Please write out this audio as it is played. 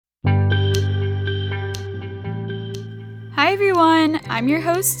Hi everyone, I'm your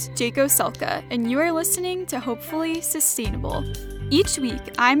host, Jaco Selka, and you are listening to Hopefully Sustainable. Each week,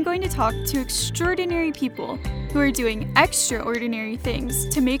 I'm going to talk to extraordinary people who are doing extraordinary things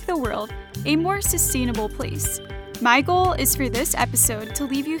to make the world a more sustainable place. My goal is for this episode to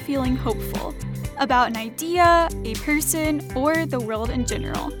leave you feeling hopeful about an idea, a person, or the world in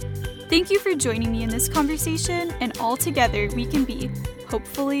general. Thank you for joining me in this conversation, and all together we can be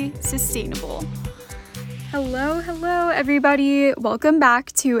hopefully sustainable. Hello, everybody. Welcome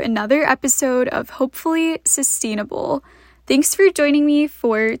back to another episode of Hopefully Sustainable. Thanks for joining me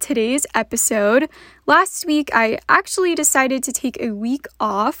for today's episode. Last week, I actually decided to take a week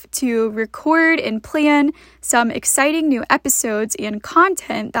off to record and plan some exciting new episodes and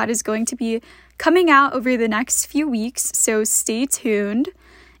content that is going to be coming out over the next few weeks, so stay tuned.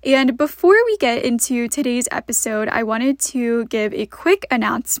 And before we get into today's episode, I wanted to give a quick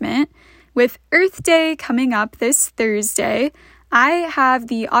announcement. With Earth Day coming up this Thursday, I have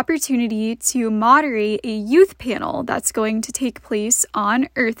the opportunity to moderate a youth panel that's going to take place on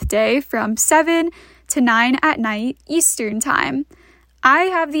Earth Day from 7 to 9 at night Eastern Time. I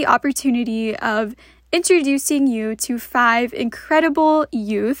have the opportunity of introducing you to 5 incredible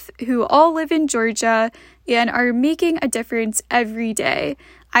youth who all live in Georgia and are making a difference every day.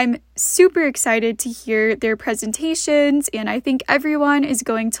 I'm super excited to hear their presentations, and I think everyone is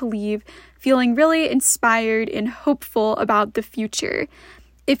going to leave feeling really inspired and hopeful about the future.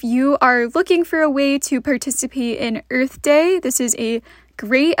 If you are looking for a way to participate in Earth Day, this is a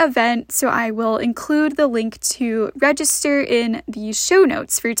great event, so I will include the link to register in the show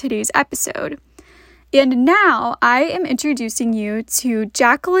notes for today's episode. And now I am introducing you to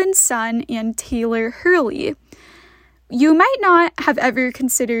Jacqueline Sun and Taylor Hurley. You might not have ever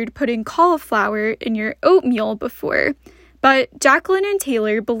considered putting cauliflower in your oatmeal before, but Jacqueline and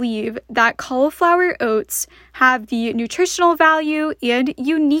Taylor believe that cauliflower oats have the nutritional value and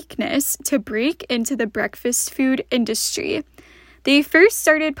uniqueness to break into the breakfast food industry. They first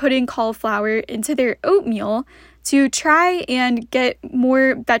started putting cauliflower into their oatmeal to try and get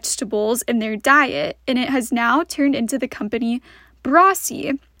more vegetables in their diet, and it has now turned into the company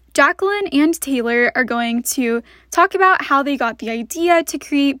Brasi. Jacqueline and Taylor are going to talk about how they got the idea to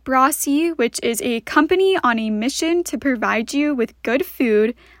create Brasi, which is a company on a mission to provide you with good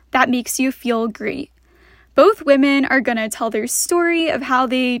food that makes you feel great. Both women are going to tell their story of how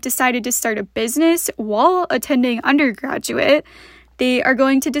they decided to start a business while attending undergraduate. They are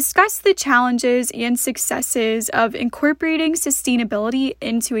going to discuss the challenges and successes of incorporating sustainability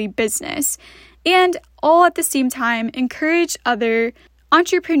into a business, and all at the same time encourage other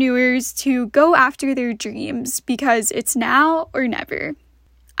entrepreneurs to go after their dreams because it's now or never.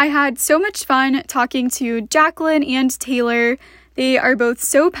 I had so much fun talking to Jacqueline and Taylor. They are both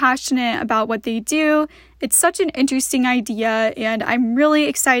so passionate about what they do. It's such an interesting idea, and I'm really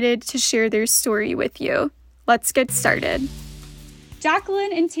excited to share their story with you. Let's get started.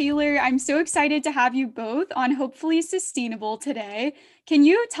 Jacqueline and Taylor, I'm so excited to have you both on Hopefully Sustainable today. Can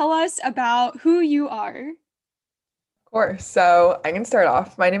you tell us about who you are? Of course. So I can start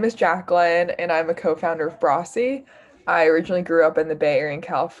off. My name is Jacqueline, and I'm a co-founder of Brasi. I originally grew up in the Bay Area in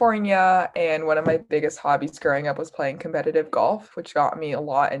California, and one of my biggest hobbies growing up was playing competitive golf, which got me a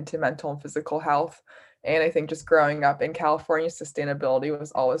lot into mental and physical health. And I think just growing up in California, sustainability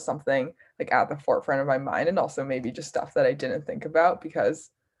was always something like at the forefront of my mind, and also maybe just stuff that I didn't think about because,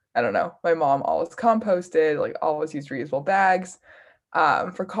 I don't know, my mom always composted, like always used reusable bags.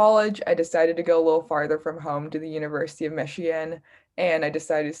 For college, I decided to go a little farther from home to the University of Michigan, and I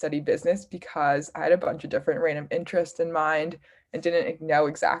decided to study business because I had a bunch of different random interests in mind and didn't know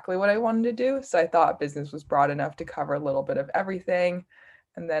exactly what I wanted to do. So I thought business was broad enough to cover a little bit of everything.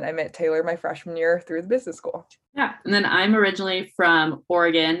 And then I met Taylor my freshman year through the business school. Yeah, and then I'm originally from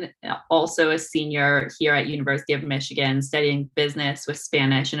Oregon, also a senior here at University of Michigan, studying business with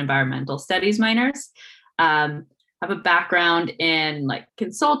Spanish and environmental studies minors. Have a background in like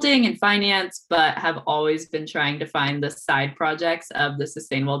consulting and finance, but have always been trying to find the side projects of the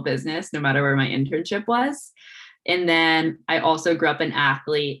sustainable business, no matter where my internship was. And then I also grew up an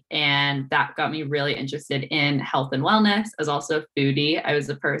athlete, and that got me really interested in health and wellness. I was also a foodie. I was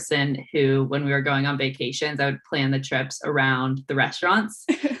a person who, when we were going on vacations, I would plan the trips around the restaurants.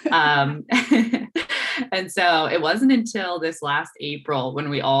 And so it wasn't until this last April, when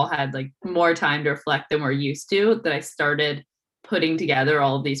we all had like more time to reflect than we're used to, that I started putting together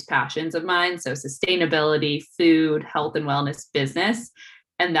all of these passions of mine. So sustainability, food, health and wellness, business.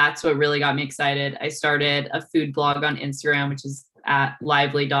 And that's what really got me excited. I started a food blog on Instagram, which is at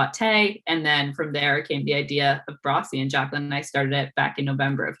lively.tay. And then from there came the idea of Brasi, and Jacqueline and I started it back in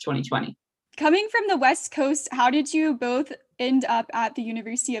November of 2020. Coming from the West Coast, how did you both end up at the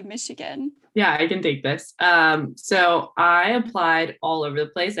University of Michigan? Yeah, I can take this. So I applied all over the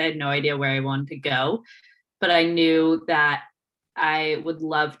place. I had no idea where I wanted to go, but I knew that I would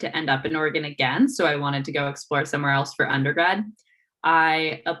love to end up in Oregon again. So I wanted to go explore somewhere else for undergrad.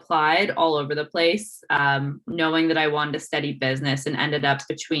 I applied all over the place, knowing that I wanted to study business, and ended up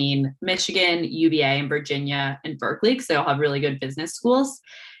between Michigan, UVA, and Virginia and Berkeley, because they all have really good business schools.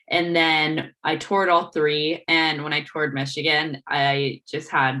 And then I toured all three. And when I toured Michigan, I just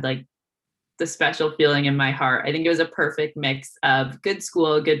had like the special feeling in my heart. I think it was a perfect mix of good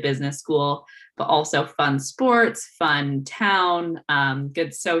school, good business school, but also fun sports, fun town,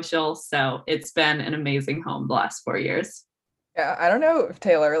 good social. So it's been an amazing home the last 4 years. Yeah, I don't know if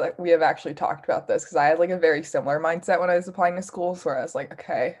Taylor, like we have actually talked about this because I had like a very similar mindset when I was applying to schools where I was like,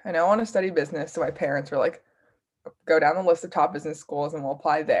 okay, I know I want to study business. So my parents were like, go down the list of top business schools and we'll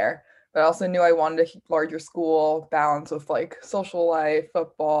apply there. But I also knew I wanted to keep larger school, balance with like social life,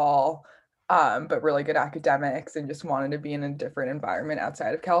 football, but really good academics and just wanted to be in a different environment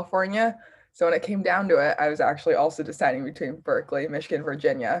outside of California. So when it came down to it, I was actually also deciding between Berkeley, Michigan,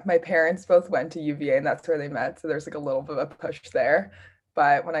 Virginia. My parents both went to UVA and that's where they met. So there's like a little bit of a push there.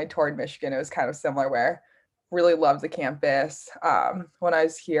 But when I toured Michigan, it was kind of similar where really loved the campus. When I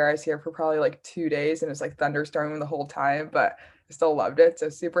was here for probably like 2 days and it was like thunderstorming the whole time, but I still loved it. So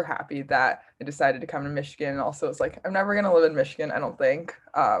super happy that I decided to come to Michigan. And also it's like, I'm never going to live in Michigan, I don't think,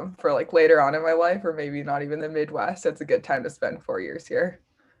 for like later on in my life, or maybe not even the Midwest. It's a good time to spend 4 years here.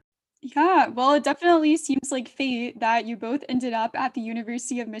 Yeah, well, it definitely seems like fate that you both ended up at the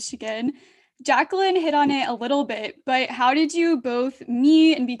University of Michigan. Jacqueline hit on it a little bit, but how did you both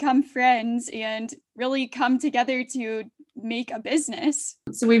meet and become friends and really come together to make a business?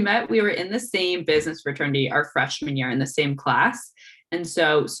 So we were in the same business fraternity our freshman year in the same class. And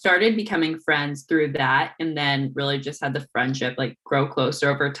so started becoming friends through that, and then really just had the friendship like grow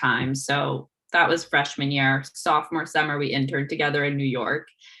closer over time. So that was freshman year. Sophomore summer, we interned together in New York,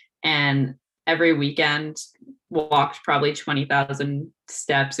 and every weekend walked probably 20,000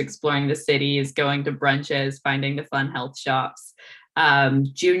 steps, exploring the cities, going to brunches, finding the fun health shops.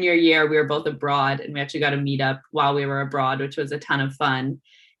 Junior year, we were both abroad, and we actually got to meet up while we were abroad, which was a ton of fun.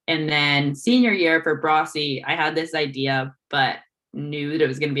 And then senior year for Brossy, I had this idea, but knew that it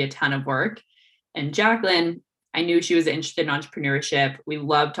was going to be a ton of work. And Jacqueline, I knew she was interested in entrepreneurship. We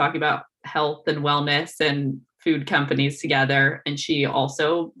loved talking about health and wellness and food companies together. And she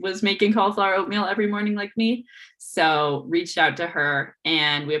also was making cauliflower oatmeal every morning like me. So reached out to her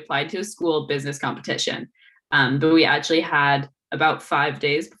and we applied to a school business competition. But we actually had about 5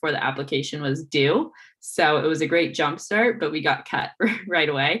 days before the application was due. So it was a great jumpstart, but we got cut right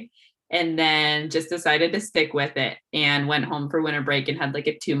away. And then just decided to stick with it and went home for winter break and had like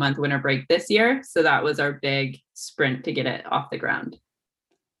a 2-month winter break this year. So that was our big sprint to get it off the ground.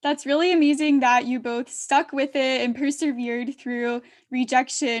 That's really amazing that you both stuck with it and persevered through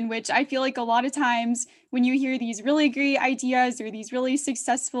rejection, which I feel like a lot of times when you hear these really great ideas or these really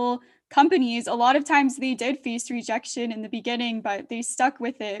successful companies, a lot of times they did face rejection in the beginning, but they stuck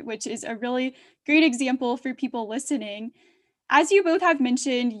with it, which is a really great example for people listening. As you both have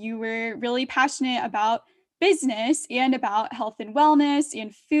mentioned, you were really passionate about business and about health and wellness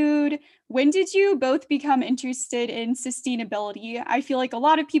and food. When did you both become interested in sustainability? I feel like a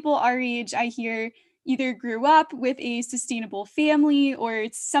lot of people our age, I hear, either grew up with a sustainable family or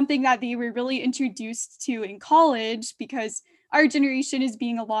it's something that they were really introduced to in college because our generation is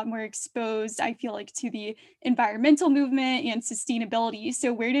being a lot more exposed, I feel like, to the environmental movement and sustainability.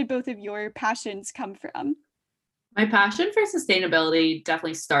 So, where did both of your passions come from? My passion for sustainability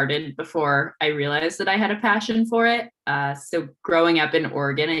definitely started before I realized that I had a passion for it. So growing up in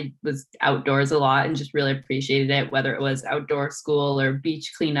Oregon, I was outdoors a lot and just really appreciated it, whether it was outdoor school or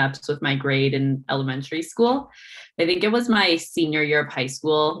beach cleanups with my grade in elementary school. I think it was my senior year of high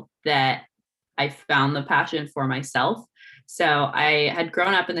school that I found the passion for myself. So I had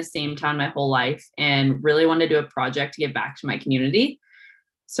grown up in the same town my whole life and really wanted to do a project to give back to my community.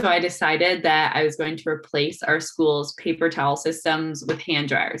 So I decided that I was going to replace our school's paper towel systems with hand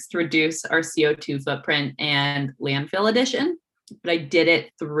dryers to reduce our CO2 footprint and landfill addition. But I did it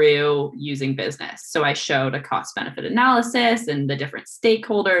through using business. So I showed a cost benefit analysis and the different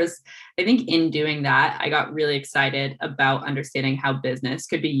stakeholders. I think in doing that, I got really excited about understanding how business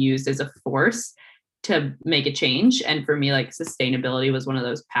could be used as a force to make a change. And for me, like sustainability was one of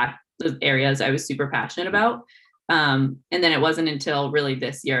those areas I was super passionate about. And then it wasn't until really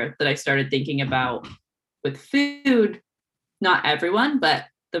this year that I started thinking about with food, not everyone, but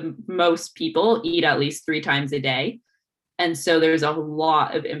the most people eat at least 3 times a day. And so there's a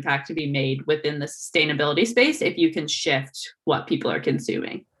lot of impact to be made within the sustainability space if you can shift what people are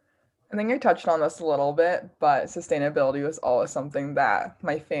consuming. I think I touched on this a little bit, but sustainability was always something that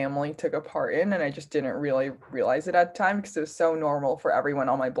my family took a part in, and I just didn't really realize it at the time because it was so normal for everyone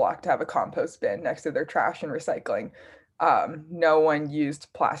on my block to have a compost bin next to their trash and recycling. No one used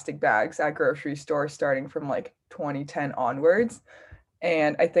plastic bags at grocery stores starting from like 2010 onwards.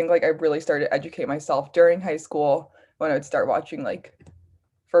 And I think like I really started to educate myself during high school when I would start watching like,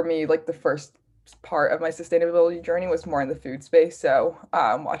 for me, like the first part of my sustainability journey was more in the food space. So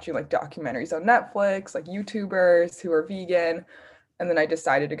watching like documentaries on Netflix, like YouTubers who are vegan. And then I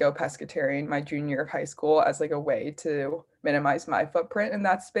decided to go pescatarian my junior year of high school as like a way to minimize my footprint in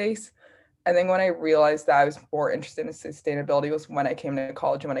that space. And then when I realized that I was more interested in sustainability was when I came to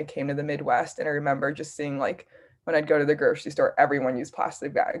college and when I came to the Midwest. And I remember just seeing like when I'd go to the grocery store, everyone used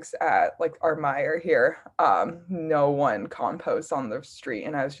plastic bags at like our Meijer here. No one composts on the street.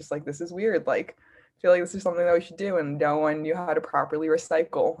 And I was just like, this is weird. Like, I feel like this is something that we should do. And no one knew how to properly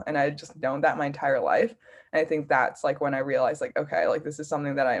recycle. And I had just known that my entire life. And I think that's like when I realized like, okay, like this is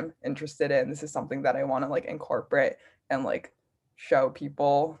something that I'm interested in. This is something that I want to like incorporate and like show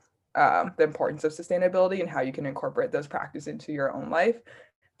people the importance of sustainability and how you can incorporate those practices into your own life.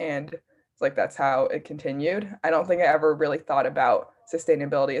 And like that's how it continued. I don't think I ever really thought about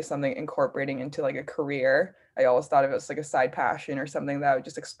sustainability as something incorporating into like a career. I always thought of it as like a side passion or something that I would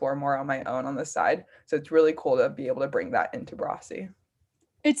just explore more on my own on the side. So it's really cool to be able to bring that into Brasi.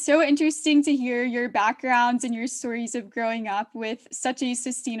 It's so interesting to hear your backgrounds and your stories of growing up with such a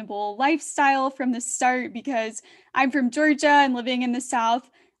sustainable lifestyle from the start, because I'm from Georgia and living in the South.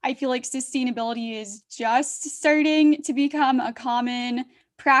 I feel like sustainability is just starting to become a common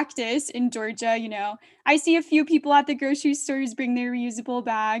practice in Georgia. You know, I see a few people at the grocery stores bring their reusable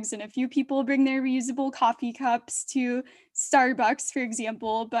bags, and a few people bring their reusable coffee cups to Starbucks, for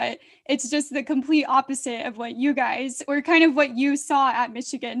example, but it's just the complete opposite of what you guys, or kind of what you saw at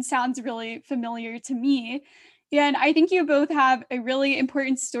Michigan, sounds really familiar to me. And I think you both have a really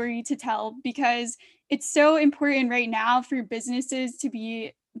important story to tell, because it's so important right now for businesses to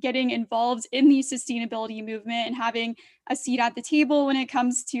be getting involved in the sustainability movement and having a seat at the table when it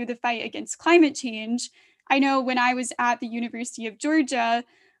comes to the fight against climate change. I know when I was at the University of Georgia,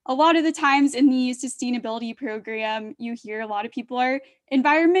 a lot of the times in the sustainability program, you hear a lot of people are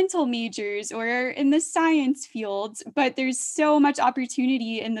environmental majors or in the science fields, but there's so much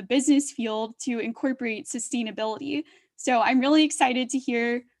opportunity in the business field to incorporate sustainability. So I'm really excited to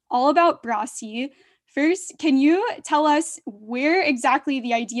hear all about Brasi. First, can you tell us where exactly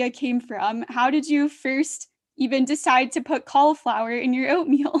the idea came from? How did you first even decide to put cauliflower in your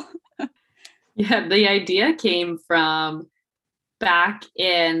oatmeal? Yeah, the idea came from back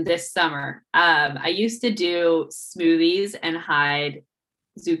in this summer. I used to do smoothies and hide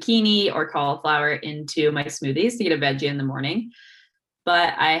zucchini or cauliflower into my smoothies to get a veggie in the morning.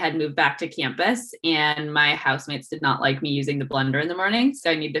 But I had moved back to campus and my housemates did not like me using the blender in the morning.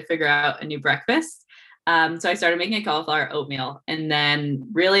 So I needed to figure out a new breakfast. So I started making a cauliflower oatmeal and then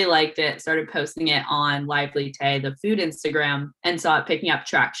really liked it, started posting it on Lively Tay, the food Instagram, and saw it picking up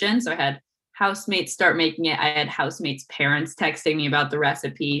traction. So I had housemates start making it. I had housemates' parents texting me about the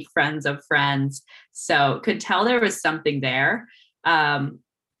recipe, friends of friends. So could tell there was something there.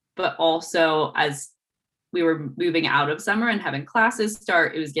 But also as we were moving out of summer and having classes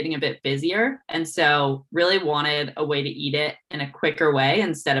start, it was getting a bit busier. And so really wanted a way to eat it in a quicker way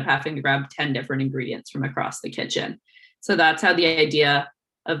instead of having to grab 10 different ingredients from across the kitchen. So that's how the idea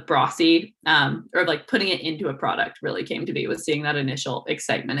of Brasi, or like putting it into a product, really came to be, was seeing that initial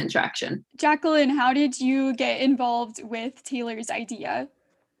excitement and traction. Jacqueline, how did you get involved with Taylor's idea?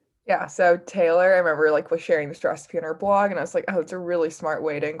 Yeah, so Taylor, I remember like was sharing this recipe on her blog, and I was like, oh, it's a really smart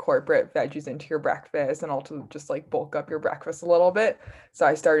way to incorporate veggies into your breakfast and also just like bulk up your breakfast a little bit. So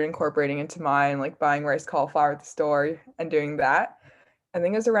I started incorporating into mine, like buying rice cauliflower at the store and doing that. I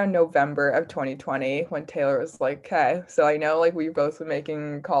think it was around November of 2020 when Taylor was like, okay, so I know like we've both been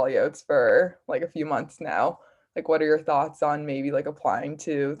making cauli oats for like a few months now. Like, what are your thoughts on maybe like applying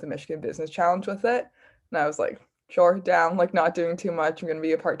to the Michigan Business Challenge with it? And I was like, sure, down, like not doing too much. I'm going to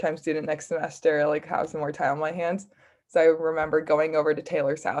be a part-time student next semester, like have some more time on my hands. So I remember going over to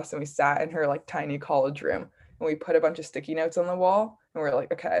Taylor's house and we sat in her like tiny college room and we put a bunch of sticky notes on the wall. And we're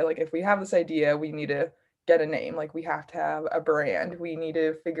like, okay, like if we have this idea, we need to get a name, like we have to have a brand, we need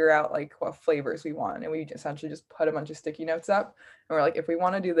to figure out like what flavors we want, and we essentially just put a bunch of sticky notes up and we're like, if we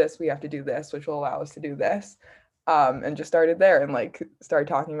want to do this, we have to do this, which will allow us to do this, and just started there and like started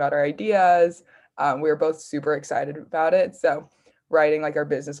talking about our ideas. We were both super excited about it, so writing like our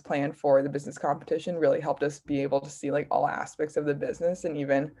business plan for the business competition really helped us be able to see like all aspects of the business. And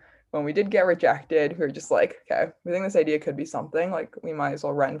even when we did get rejected, we were just like, okay, we think this idea could be something, like we might as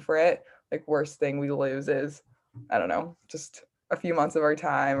well run for it. Like worst thing we lose is, I don't know, just a few months of our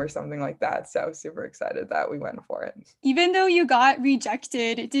time or something like that. So super excited that we went for it. Even though you got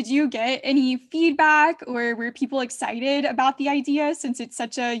rejected, did you get any feedback or were people excited about the idea since it's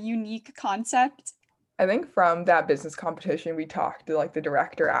such a unique concept? I think from that business competition, we talked to like the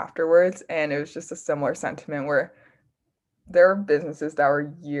director afterwards, and it was just a similar sentiment where there are businesses that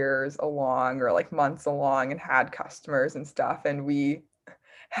were years along or like months along and had customers and stuff. And we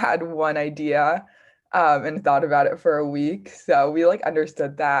had one idea and thought about it for a week. So we like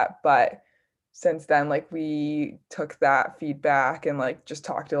understood that. But since then, like we took that feedback and like just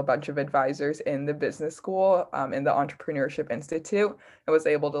talked to a bunch of advisors in the business school, in the Entrepreneurship Institute, and was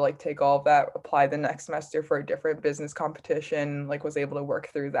able to like take all of that, apply the next semester for a different business competition, like was able to work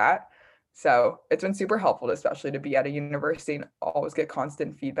through that. So it's been super helpful, especially to be at a university and always get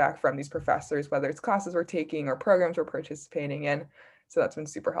constant feedback from these professors, whether it's classes we're taking or programs we're participating in. So that's been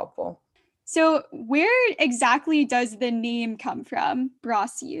super helpful. So where exactly does the name come from,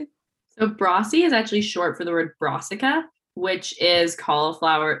 Brossi? So Brossi is actually short for the word brassica, which is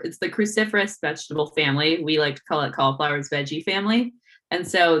cauliflower. It's the cruciferous vegetable family. We like to call it cauliflower's veggie family. And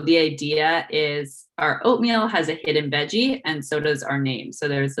so the idea is our oatmeal has a hidden veggie, and so does our name. So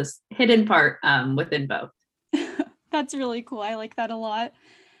there's this hidden part within both. That's really cool. I like that a lot.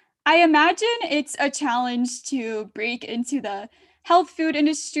 I imagine it's a challenge to break into the health food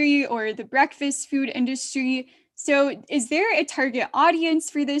industry or the breakfast food industry. So, is there a target audience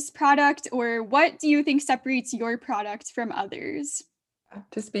for this product, or what do you think separates your product from others?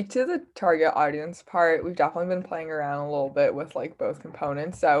 To speak to the target audience part, we've definitely been playing around a little bit with like both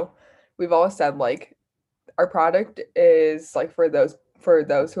components. So we've always said like our product is like for those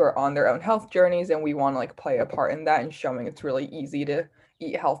who are on their own health journeys, and we want to like play a part in that and showing it's really easy to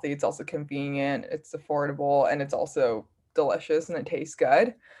eat healthy. It's also convenient, it's affordable, and it's also delicious and it tastes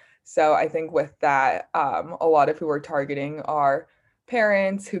good. So I think with that, a lot of who we're targeting are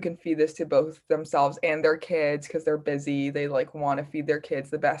parents who can feed this to both themselves and their kids because they're busy. They like want to feed their kids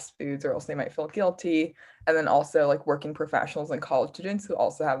the best foods or else they might feel guilty. And then also like working professionals and college students who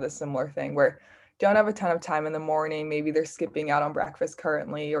also have this similar thing where don't have a ton of time in the morning. Maybe they're skipping out on breakfast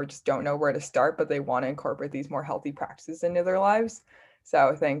currently or just don't know where to start, but they want to incorporate these more healthy practices into their lives. So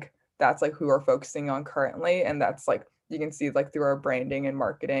I think that's like who we're focusing on currently. And that's like you can see like through our branding and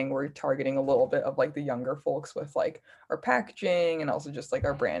marketing, we're targeting a little bit of like the younger folks with like our packaging and also just like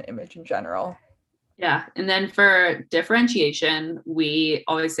our brand image in general. Yeah. And then for differentiation, we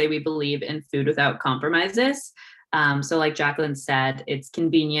always say we believe in food without compromises. So like Jacqueline said, it's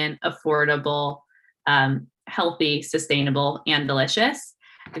convenient, affordable, healthy, sustainable, and delicious.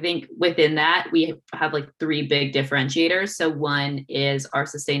 I think within that, we have like three big differentiators. So one is our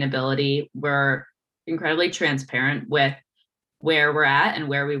sustainability. We're incredibly transparent with where we're at and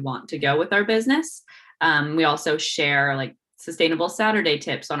where we want to go with our business. We also share like sustainable Saturday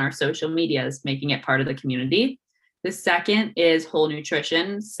tips on our social medias, making it part of the community. The second is whole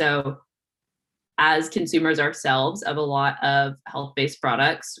nutrition. So as consumers ourselves of a lot of health-based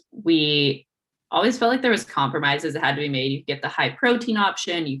products, we always felt like there was compromises that had to be made. You could get the high protein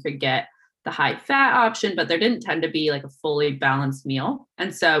option, you could get the high fat option, but there didn't tend to be like a fully balanced meal.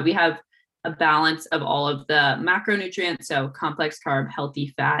 And so we have a balance of all of the macronutrients, so complex carb,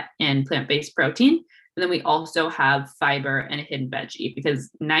 healthy fat, and plant-based protein. And then we also have fiber and a hidden veggie because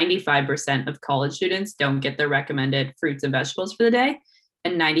 95% of college students don't get their recommended fruits and vegetables for the day.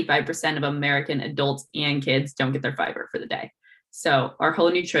 And 95% of American adults and kids don't get their fiber for the day. So our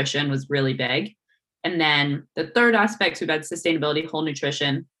whole nutrition was really big. And then the third aspect, we've had sustainability, whole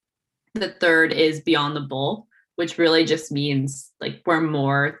nutrition. The third is beyond the bowl, which really just means like we're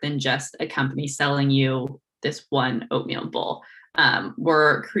more than just a company selling you this one oatmeal bowl.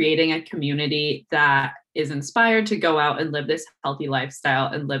 We're creating a community that is inspired to go out and live this healthy lifestyle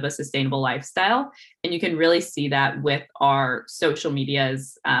and live a sustainable lifestyle. And you can really see that with our social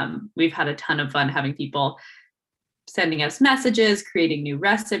medias. We've had a ton of fun having people sending us messages, creating new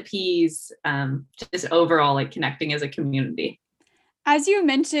recipes, just overall like connecting as a community. As you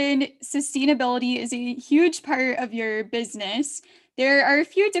mentioned, sustainability is a huge part of your business. There are a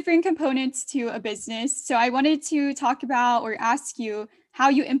few different components to a business. So I wanted to talk about or ask you how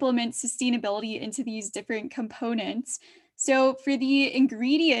you implement sustainability into these different components. So for the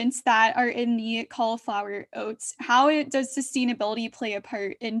ingredients that are in the cauliflower oats, how does sustainability play a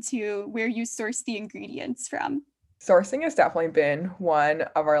part into where you source the ingredients from? Sourcing has definitely been one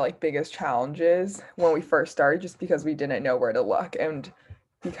of our like biggest challenges when we first started, just because we didn't know where to look. And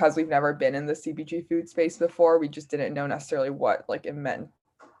because we've never been in the CPG food space before, we just didn't know necessarily what like it meant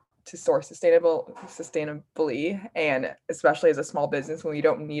to source sustainably. And especially as a small business, when you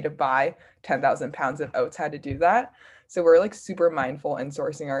don't need to buy 10,000 pounds of oats, how to do that. So we're like super mindful in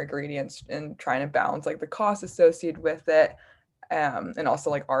sourcing our ingredients and trying to balance like the cost associated with it, and also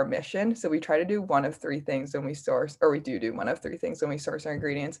like our mission. So we try to do one of three things when we source, or we do one of three things when we source our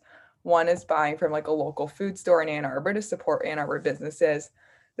ingredients. One is buying from like a local food store in Ann Arbor to support Ann Arbor businesses.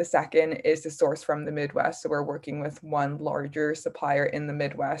 The second is to source from the Midwest. So we're working with one larger supplier in the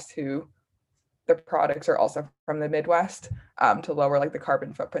Midwest who the products are also from the Midwest, to lower like the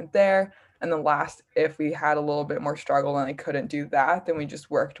carbon footprint there. And then last, if we had a little bit more struggle and I couldn't do that, then we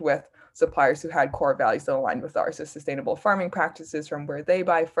just worked with suppliers who had core values that aligned with ours. So sustainable farming practices from where they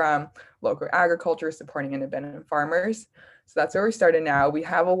buy from, local agriculture, supporting independent farmers. So that's where we started now. We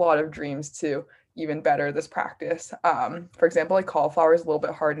have a lot of dreams to even better this practice. For example, like cauliflower is a little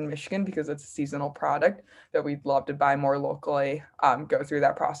bit hard in Michigan because it's a seasonal product that we'd love to buy more locally, go through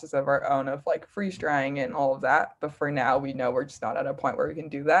that process of our own of like freeze drying and all of that. But for now, we know we're just not at a point where we can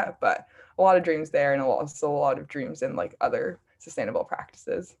do that. But a lot of dreams there, and also a lot of dreams in like other sustainable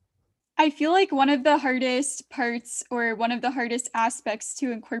practices. I feel like one of the hardest parts or one of the hardest aspects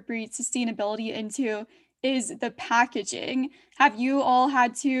to incorporate sustainability into is the packaging. Have you all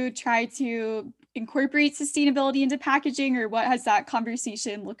had to try to incorporate sustainability into packaging, or what has that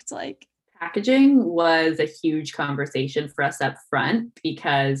conversation looked like? Packaging was a huge conversation for us up front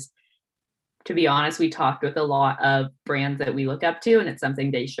because, to be honest, we talked with a lot of brands that we look up to, and it's something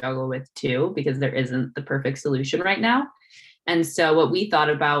they struggle with too because there isn't the perfect solution right now. And so what we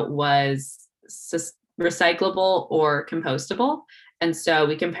thought about was recyclable or compostable. And so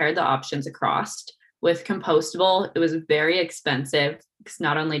we compared the options across. With compostable, it was very expensive because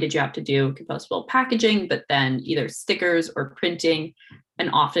not only did you have to do compostable packaging, but then either stickers or printing. And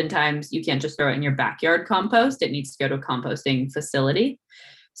oftentimes you can't just throw it in your backyard compost. It needs to go to a composting facility.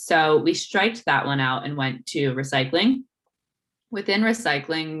 So we striked that one out and went to recycling. Within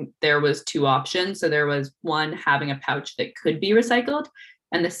recycling, there was two options. So there was one, having a pouch that could be recycled,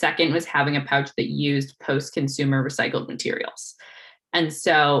 and the second was having a pouch that used post-consumer recycled materials. And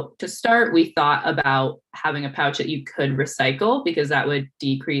so to start, we thought about having a pouch that you could recycle because that would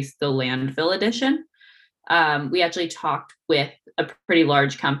decrease the landfill addition. We actually talked with a pretty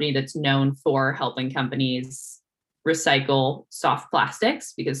large company that's known for helping companies recycle soft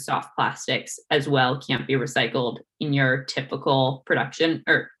plastics, because soft plastics as well can't be recycled in your typical production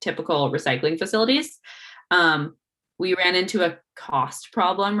or typical recycling facilities. We ran into a cost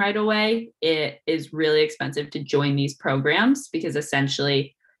problem right away. It is really expensive to join these programs because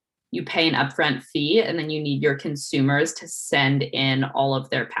essentially you pay an upfront fee and then you need your consumers to send in all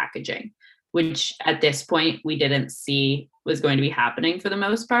of their packaging, which at this point we didn't see was going to be happening for the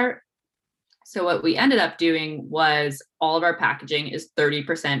most part. So what we ended up doing was all of our packaging is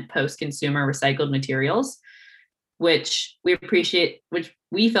 30% post-consumer recycled materials, which we appreciate, which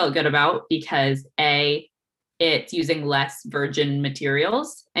we felt good about because A, it's using less virgin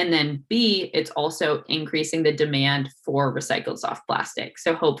materials, and then B, it's also increasing the demand for recycled soft plastic.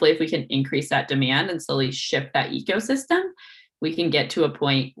 So hopefully if we can increase that demand and slowly shift that ecosystem, we can get to a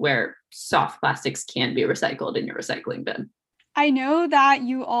point where soft plastics can be recycled in your recycling bin. I know that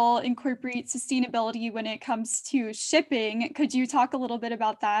you all incorporate sustainability when it comes to shipping. Could you talk a little bit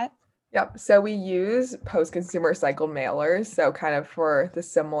about that? Yep. So we use post-consumer recycled mailers. So kind of for the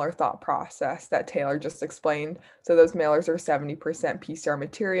similar thought process that Taylor just explained. So those mailers are 70% PCR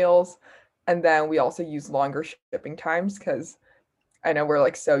materials. And then we also use longer shipping times because I know we're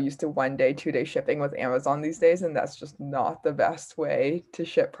like so used to 1 day, 2 day shipping with Amazon these days, and that's just not the best way to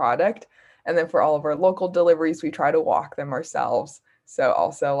ship product. And then for all of our local deliveries, we try to walk them ourselves. So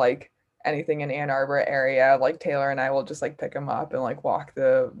also like anything in Ann Arbor area, like Taylor and I will just like pick them up and like walk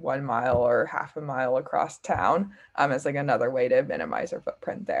the 1 mile or half a mile across town, as like another way to minimize our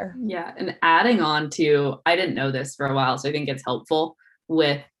footprint there. Yeah. And adding on to, I didn't know this for a while, so I think it's helpful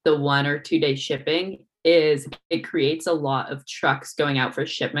with the 1 or 2 day shipping is it creates a lot of trucks going out for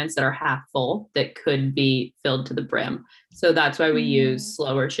shipments that are half full that could be filled to the brim. So that's why we use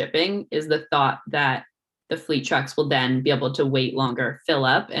slower shipping, is the thought that the fleet trucks will then be able to wait longer, fill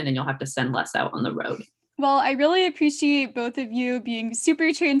up, and then you'll have to send less out on the road. Well, I really appreciate both of you being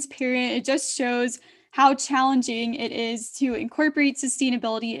super transparent. It just shows how challenging it is to incorporate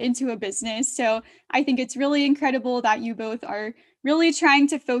sustainability into a business. So I think it's really incredible that you both are really trying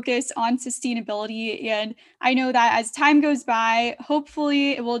to focus on sustainability. And I know that as time goes by,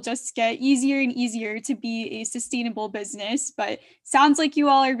 hopefully it will just get easier and easier to be a sustainable business. But sounds like you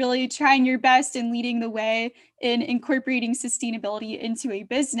all are really trying your best and leading the way in incorporating sustainability into a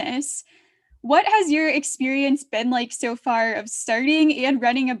business. What has your experience been like so far of starting and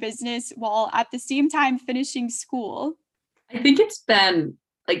running a business while at the same time finishing school? I think it's been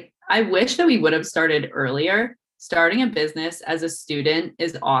like, I wish that we would have started earlier. Starting a business as a student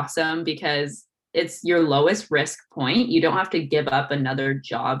is awesome because it's your lowest risk point. You don't have to give up another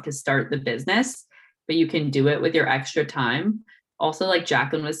job to start the business, but you can do it with your extra time. Also, like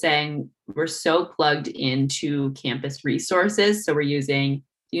Jacqueline was saying, we're so plugged into campus resources. So we're using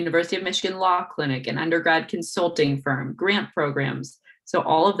the University of Michigan Law Clinic, an undergrad consulting firm, grant programs. So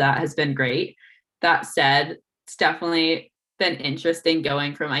all of that has been great. That said, it's definitely been interesting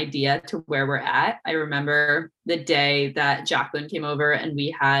going from idea to where we're at. I remember the day that Jacqueline came over and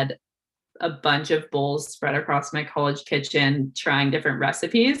we had a bunch of bowls spread across my college kitchen trying different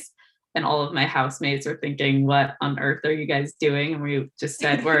recipes. And all of my housemates are thinking, what on earth are you guys doing? And we just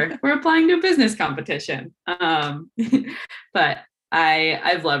said, we're applying to a business competition. But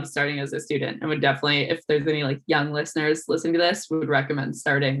I've loved starting as a student and would definitely, if there's any like young listeners listening to this, would recommend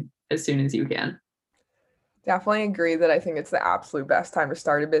starting as soon as you can. Definitely agree that I think it's the absolute best time to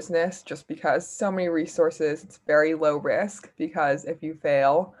start a business just because so many resources. It's very low risk because if you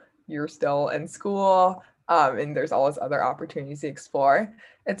fail, you're still in school, and there's all these other opportunities to explore.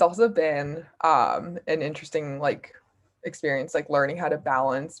 It's also been an interesting like experience, like learning how to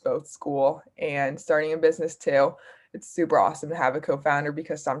balance both school and starting a business too. It's super awesome to have a co-founder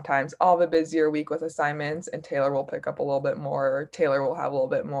because sometimes I'll have a busier week with assignments and Taylor will pick up a little bit more, or Taylor will have a little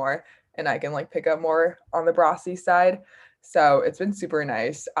bit more, and I can like pick up more on the Brasi side. So it's been super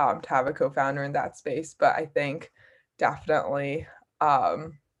nice to have a co-founder in that space. But I think definitely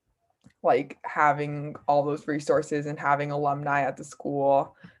like having all those resources and having alumni at the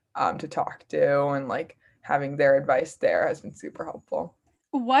school to talk to and like having their advice there has been super helpful.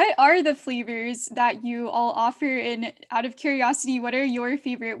 What are the flavors that you all offer? And out of curiosity, what are your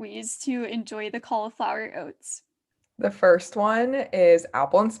favorite ways to enjoy the cauliflower oats? The first one is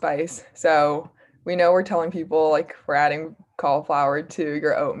apple and spice. So we know we're telling people like we're adding cauliflower to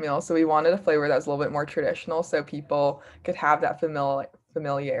your oatmeal. So we wanted a flavor that was a little bit more traditional so people could have that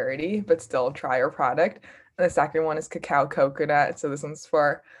familiarity, but still try our product. And the second one is cacao coconut. So this one's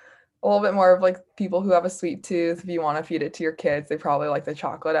for a little bit more of like people who have a sweet tooth. If you want to feed it to your kids, they probably like the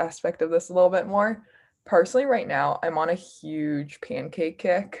chocolate aspect of this a little bit more. Personally, right now, I'm on a huge pancake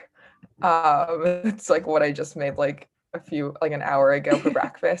kick. It's like what I just made like an hour ago for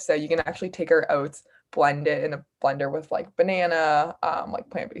breakfast. So you can actually take our oats, blend it in a blender with like banana, like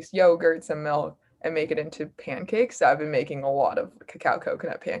plant-based yogurt, some milk, and make it into pancakes. So I've been making a lot of cacao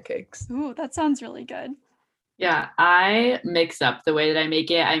coconut pancakes. Ooh, that sounds really good. Yeah, I mix up the way that I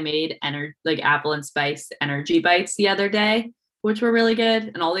make it. I made like apple and spice energy bites the other day, which were really good.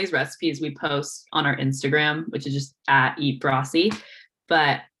 And all these recipes we post on our Instagram, which is just at Eat Brasi.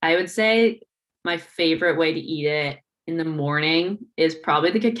 But I would say my favorite way to eat it in the morning is probably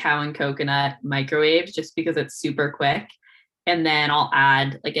the cacao and coconut microwave, just because it's super quick. And then I'll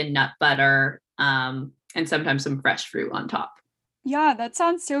add like a nut butter and sometimes some fresh fruit on top. Yeah, that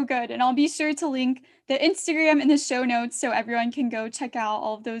sounds so good. And I'll be sure to link the Instagram in the show notes so everyone can go check out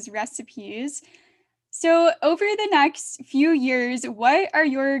all of those recipes. So, over the next few years, what are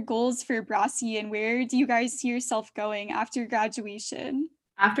your goals for Brasi and where do you guys see yourself going after graduation?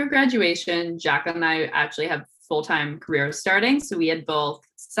 After graduation, Jack and I actually have full-time careers starting. So we had both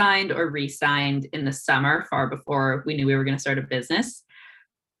signed or re-signed in the summer, far before we knew we were going to start a business.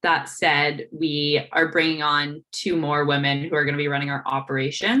 That said, we are bringing on 2 more women who are going to be running our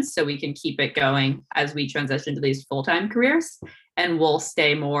operations so we can keep it going as we transition to these full-time careers. And we'll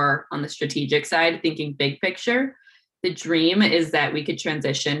stay more on the strategic side, thinking big picture. The dream is that we could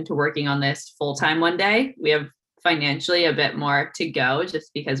transition to working on this full-time one day. We have financially a bit more to go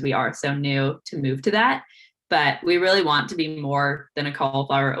just because we are so new to move to that. But we really want to be more than a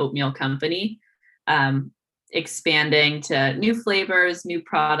cauliflower oatmeal company. Expanding to new flavors, new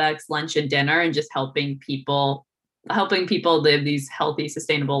products, lunch and dinner, and just helping people live these healthy,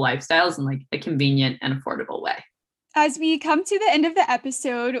 sustainable lifestyles in like a convenient and affordable way. As we come to the end of the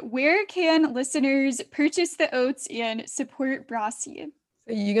episode, where can listeners purchase the oats and support Brasi?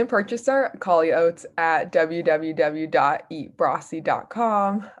 So you can purchase our Cauli oats at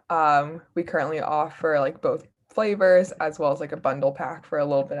www.eatbrasi.com. We currently offer like both flavors as well as like a bundle pack for a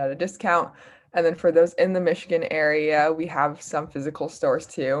little bit at a discount. And then for those in the Michigan area, we have some physical stores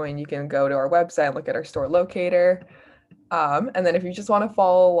too, and you can go to our website and look at our store locator. And then if you just want to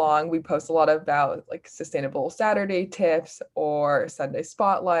follow along, we post a lot about like sustainable Saturday tips or Sunday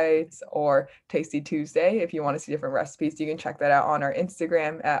spotlights or Tasty Tuesday. If you want to see different recipes, you can check that out on our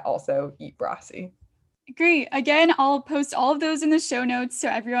Instagram at also Eat Brassy. Great. Again, I'll post all of those in the show notes so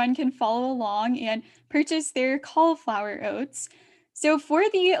everyone can follow along and purchase their cauliflower oats. So for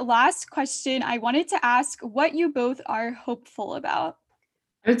the last question, I wanted to ask what you both are hopeful about.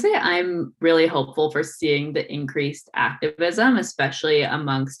 I would say I'm really hopeful for seeing the increased activism, especially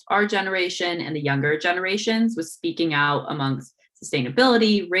amongst our generation and the younger generations, with speaking out amongst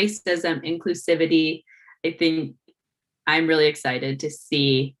sustainability, racism, inclusivity. I think I'm really excited to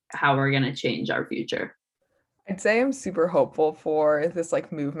see how we're going to change our future. I'd say I'm super hopeful for this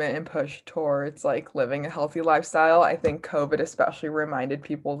like movement and push towards like living a healthy lifestyle. I think COVID especially reminded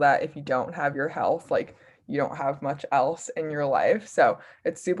people that if you don't have your health, like you don't have much else in your life. So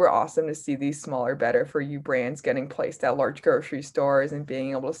it's super awesome to see these smaller, better for you brands getting placed at large grocery stores and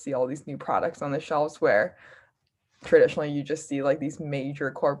being able to see all these new products on the shelves where traditionally you just see like these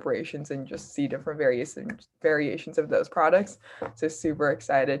major corporations and just see different variations of those products. So super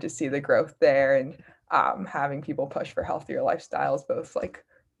excited to see the growth there and having people push for healthier lifestyles, both like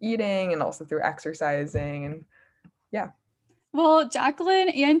eating and also through exercising. And yeah. Well, Jacqueline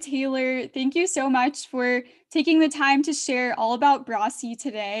and Taylor, thank you so much for taking the time to share all about Brassy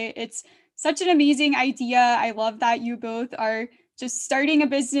today. It's such an amazing idea. I love that you both are just starting a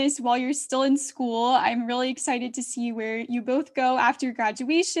business while you're still in school. I'm really excited to see where you both go after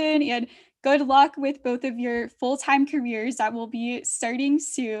graduation, and good luck with both of your full-time careers that will be starting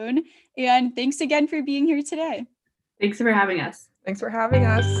soon. And thanks again for being here today. Thanks for having us. Thanks for having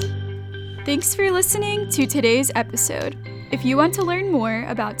us. Thanks for listening to today's episode. If you want to learn more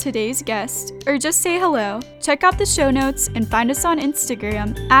about today's guest or just say hello, check out the show notes and find us on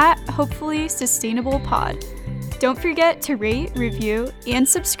Instagram at Hopefully Sustainable Pod. Don't forget to rate, review, and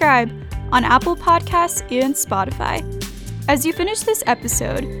subscribe on Apple Podcasts and Spotify. As you finish this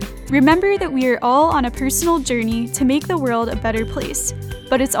episode, remember that we are all on a personal journey to make the world a better place,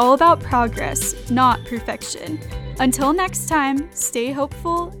 but it's all about progress, not perfection. Until next time, stay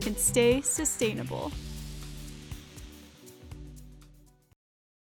hopeful and stay sustainable.